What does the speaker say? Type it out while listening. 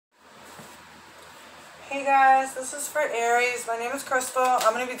Hey guys, this is for Aries. My name is Crystal.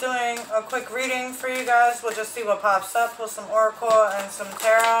 I'm going to be doing a quick reading for you guys. We'll just see what pops up. Pull some Oracle and some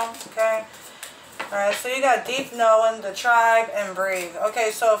Tarot, okay? Alright, so you got Deep Knowing, the Tribe, and Breathe.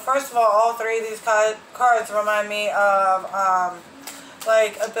 Okay, so first of all three of these cards remind me of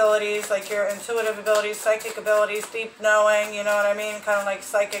like abilities, like your intuitive abilities, psychic abilities, deep knowing, you know what I mean? Kind of like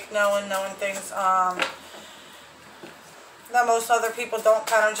psychic knowing things that most other people don't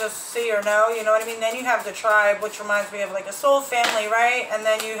kind of just see or know, you know what I mean? Then you have the Tribe, which reminds me of like a soul family, right? And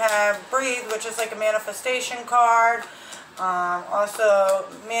then you have Breathe, which is like a manifestation card. Also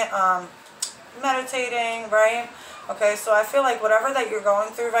meditating, right? Okay, so I feel like whatever that you're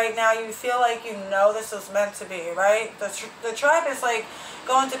going through right now, you feel like you know this is meant to be, right? The Tribe is like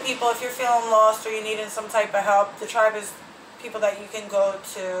going to people if you're feeling lost or you needing some type of help. The Tribe is people that you can go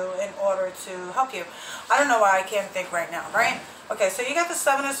to in order to help you. I don't know why I can't think right now, right? Okay, so you got the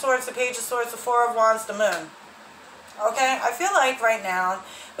Seven of Swords, the Page of Swords, the Four of Wands, the Moon. Okay, I feel like right now,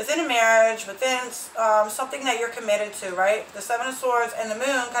 within a marriage, within something that you're committed to, right? The Seven of Swords and the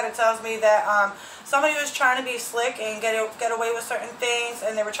Moon kind of tells me that somebody was trying to be slick and get away with certain things,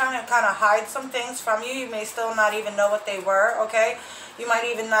 and they were trying to kind of hide some things from you. You may still not even know what they were, okay? You might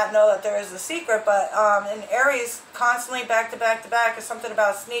even not know that there is a secret, but in Aries, constantly back to back to back is something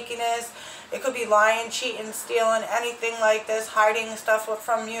about sneakiness. It could be lying, cheating, stealing, anything like this, hiding stuff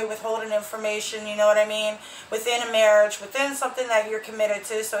from you, withholding information, you know what I mean? Within a marriage, within something that you're committed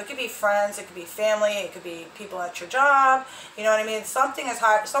to. So it could be friends, it could be family, it could be people at your job, you know what I mean?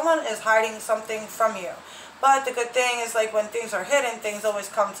 Someone is hiding something from you. But the good thing is, like, when things are hidden, things always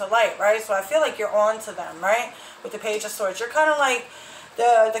come to light, right? So I feel like you're on to them, right? With the Page of Swords. You're kind of like,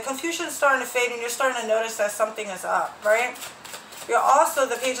 the confusion is starting to fade and you're starting to notice that something is up, right? You're also,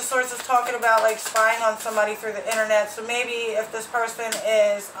 the Page of Swords is talking about, like, spying on somebody through the internet. So maybe if this person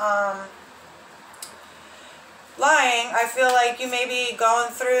is lying, I feel like you may be going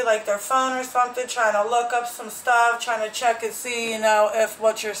through, like, their phone or something, trying to look up some stuff, trying to check and see, you know, if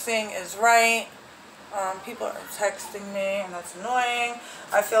what you're seeing is right. People are texting me, and that's annoying.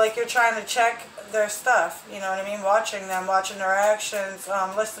 I feel like you're trying to check their stuff, you know what I mean? Watching them, watching their actions,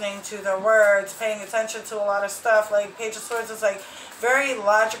 listening to their words, paying attention to a lot of stuff. Like, Page of Swords is, like, very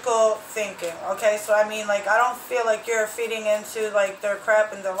logical thinking, okay? So, I mean, like, I don't feel like you're feeding into, like, their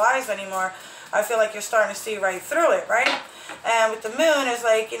crap and their lies anymore. I feel like you're starting to see right through it, right? And with the Moon is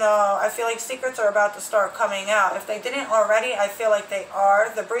like, you know, I feel like secrets are about to start coming out. If they didn't already, I feel like they are.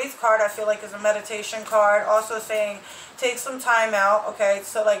 The Breathe card, I feel like, is a meditation card. Also saying, take some time out, okay?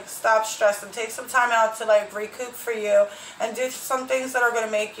 So, like, stop stressing. Take some time out to, like, recoup for you. And do some things that are going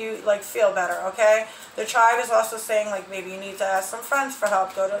to make you, like, feel better, okay? The Tribe is also saying, like, maybe you need to ask some friends for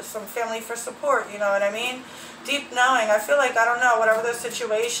help. Go to some family for support, you know what I mean? Deep knowing, I feel like, I don't know, whatever the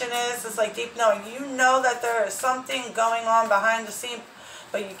situation is, it's like deep knowing. You know that there is something going on behind the scene,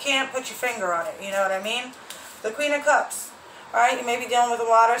 but you can't put your finger on it, you know what I mean? The Queen of Cups, alright, you may be dealing with a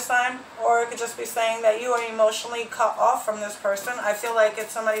water sign, or it could just be saying that you are emotionally cut off from this person. I feel like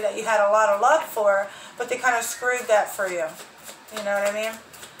it's somebody that you had a lot of love for, but they kind of screwed that for you, you know what I mean?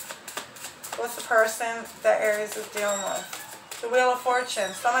 What's the person that Aries is dealing with? The Wheel of Fortune,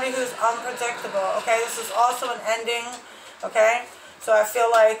 somebody who's unpredictable, okay? This is also an ending, okay? So I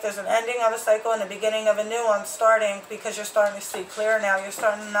feel like there's an ending of a cycle and the beginning of a new one starting, because you're starting to see clear now. You're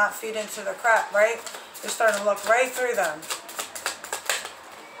starting to not feed into the crap, right? You're starting to look right through them.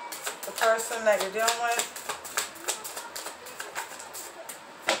 The person that you're dealing with.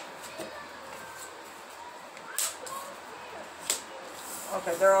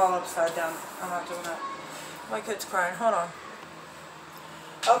 Okay, they're all upside down. I'm not doing that. My kid's crying. Hold on.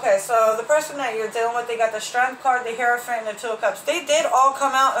 Okay, so the person that you're dealing with, they got the Strength card, the Hierophant, and the Two of Cups. They did all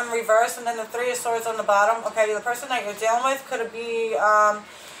come out in reverse, and then the Three of Swords on the bottom. Okay, the person that you're dealing with could be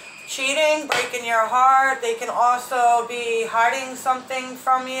cheating, breaking your heart. They can also be hiding something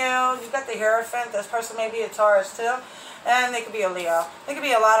from you. You got the Hierophant. This person may be a Taurus too. And they could be a Leo. They could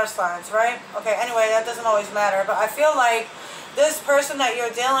be a lot of signs, right? Okay, anyway, that doesn't always matter. But I feel like this person that you're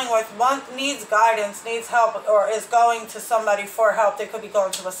dealing with needs guidance, needs help, or is going to somebody for help. They could be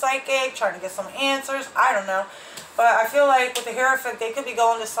going to a psychic, trying to get some answers. I don't know. But I feel like with the Hierophant, they could be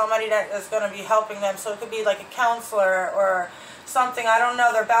going to somebody that is going to be helping them. So it could be like a counselor or something. I don't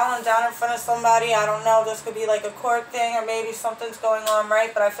know. They're bowing down in front of somebody. I don't know. This could be like a court thing, or maybe something's going on,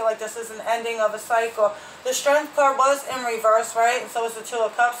 right? But I feel like this is an ending of a cycle. The Strength card was in reverse, right? And so is the Two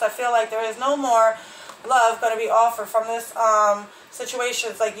of Cups. I feel like there is no more love going to be offered from this situation.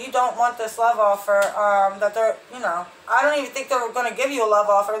 It's like you don't want this love offer that they're, you know, I don't even think they're going to give you a love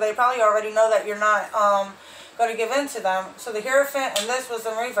offer. They probably already know that you're not going to give in to them. So the Hierophant, and this was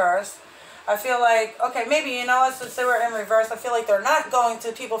in reverse. I feel like, okay, maybe, you know what, since they were in reverse, I feel like they're not going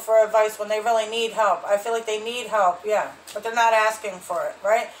to people for advice when they really need help. I feel like they need help, yeah, but they're not asking for it,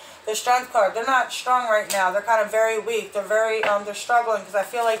 right? The strength card, they're not strong right now. They're kind of very weak. They're very, they're struggling because I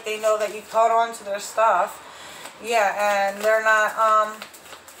feel like they know that you caught on to their stuff. Yeah, and they're not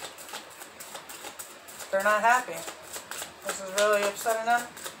happy. This is really upsetting them.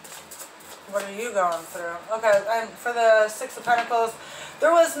 What are you going through? Okay, and for the Six of Pentacles,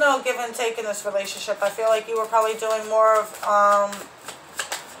 there was no give and take in this relationship. I feel like you were probably doing more of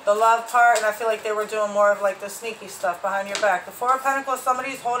the love part, and I feel like they were doing more of like the sneaky stuff behind your back. The Four of Pentacles,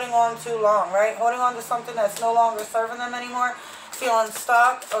 somebody's holding on too long, right? Holding on to something that's no longer serving them anymore. Feeling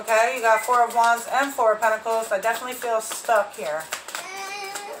stuck, okay? You got Four of Wands and Four of Pentacles. I definitely feel stuck here.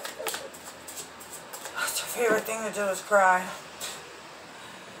 What's your favorite thing to do is cry.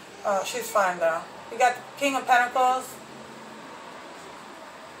 Oh, she's fine though. You got the King of Pentacles.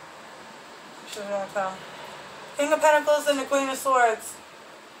 She's gonna come. King of Pentacles and the Queen of Swords.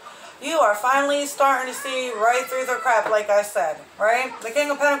 You are finally starting to see right through their crap, like I said, right? The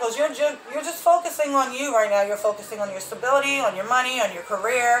King of Pentacles, you're just focusing on you right now. You're focusing on your stability, on your money, on your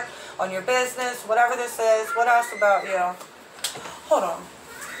career, on your business, whatever this is. What else about you? Hold on.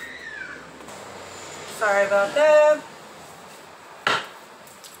 Sorry about that.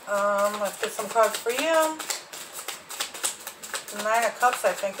 Let's get some cards for you. Nine of Cups,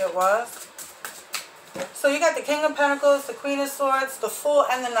 I think it was. So you got the King of Pentacles, the Queen of Swords, the Fool,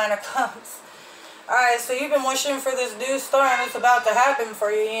 and the Nine of Cups. Alright, so you've been wishing for this new start, and it's about to happen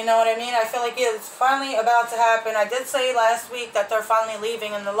for you, you know what I mean? I feel like it's finally about to happen. I did say last week that they're finally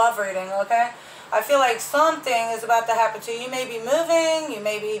leaving in the love reading, okay? I feel like something is about to happen to you. You may be moving, you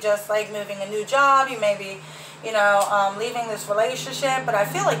may be just like moving a new job, you may be, you know, leaving this relationship, but I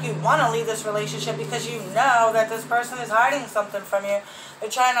feel like you want to leave this relationship because you know that this person is hiding something from you. They're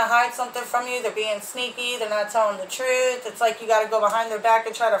trying to hide something from you. They're being sneaky. They're not telling the truth. It's like you got to go behind their back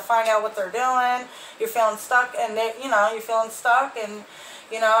and try to find out what they're doing. You're feeling stuck, and you're feeling stuck, and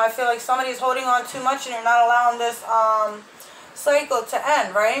I feel like somebody's holding on too much, and you're not allowing this cycle to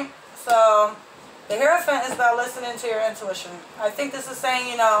end, right? So the Hierophant is about listening to your intuition. I think this is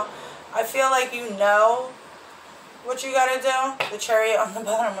saying, I feel like you know what you got to do. The Chariot on the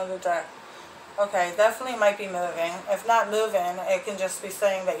bottom of the deck. Okay, definitely might be moving. If not moving, it can just be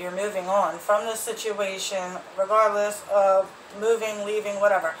saying that you're moving on from this situation, regardless of moving, leaving,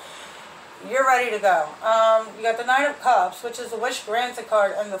 whatever. You're ready to go. You got the Nine of Cups, which is the Wish Granted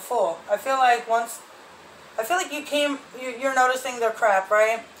card, and the Fool. I feel like you're noticing their crap,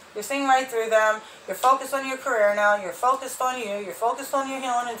 right? You're seeing right through them. You're focused on your career now. You're focused on you. You're focused on your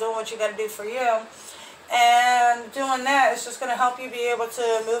healing and doing what you got to do for you. And doing that is just going to help you be able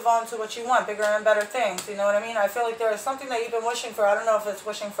to move on to what you want, bigger and better things. You know what I mean? I feel like there is something that you've been wishing for. I don't know if it's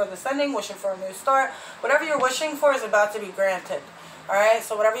wishing for this ending, wishing for a new start. Whatever you're wishing for is about to be granted. Alright?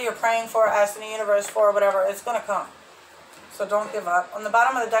 So whatever you're praying for, asking the universe for, whatever, it's going to come. So don't give up. On the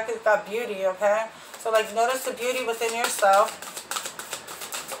bottom of the deck, it's got beauty, okay? So, notice the beauty within yourself.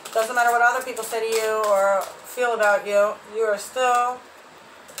 Doesn't matter what other people say to you or feel about you. You are still,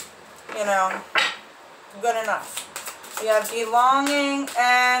 good enough. You have belonging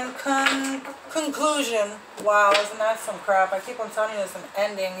and conclusion. Wow, isn't that some crap? I keep on telling you it's an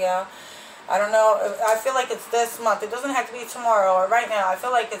ending, yeah. I don't know. I feel like it's this month. It doesn't have to be tomorrow or right now. I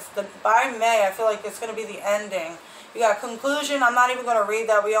feel like it's by May. I feel like it's going to be the ending. You got conclusion. I'm not even going to read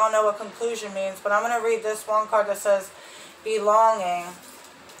that. We all know what conclusion means. But I'm going to read this one card that says belonging.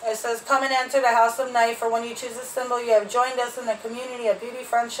 It says, come and enter the house of night, for when you choose a symbol, you have joined us in the community of beauty,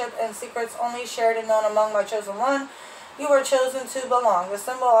 friendship, and secrets only shared and known among my chosen one. You were chosen to belong. The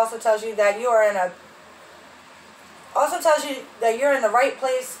symbol also tells you that you're in the right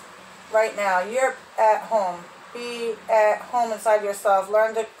place right now. You're at home. Be at home inside yourself.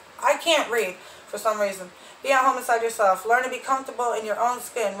 I can't read for some reason. Be at home inside yourself. Learn to be comfortable in your own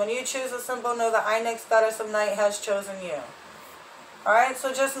skin. When you choose a symbol, know that Inex, goddess of night, has chosen you. Alright,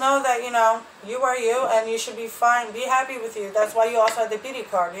 so just know that, you are you, and you should be fine. Be happy with you. That's why you also have the beauty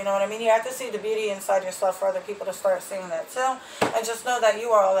card, you know what I mean? You have to see the beauty inside yourself for other people to start seeing that too. And just know that you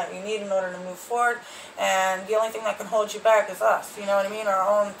are all that you need in order to move forward. And the only thing that can hold you back is us, you know what I mean? Our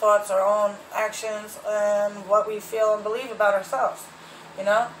own thoughts, our own actions, and what we feel and believe about ourselves,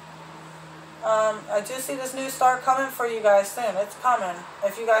 I do see this new start coming for you guys soon. It's coming.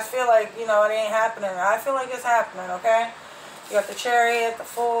 If you guys feel like, it ain't happening, I feel like it's happening, okay? You got the Chariot, the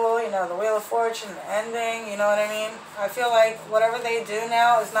Fool, the Wheel of Fortune, the ending, you know what I mean? I feel like whatever they do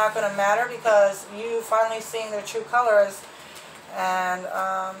now is not going to matter because you finally seeing their true colors, and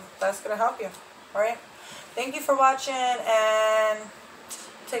that's going to help you, right? Thank you for watching, and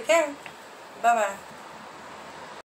take care. Bye-bye.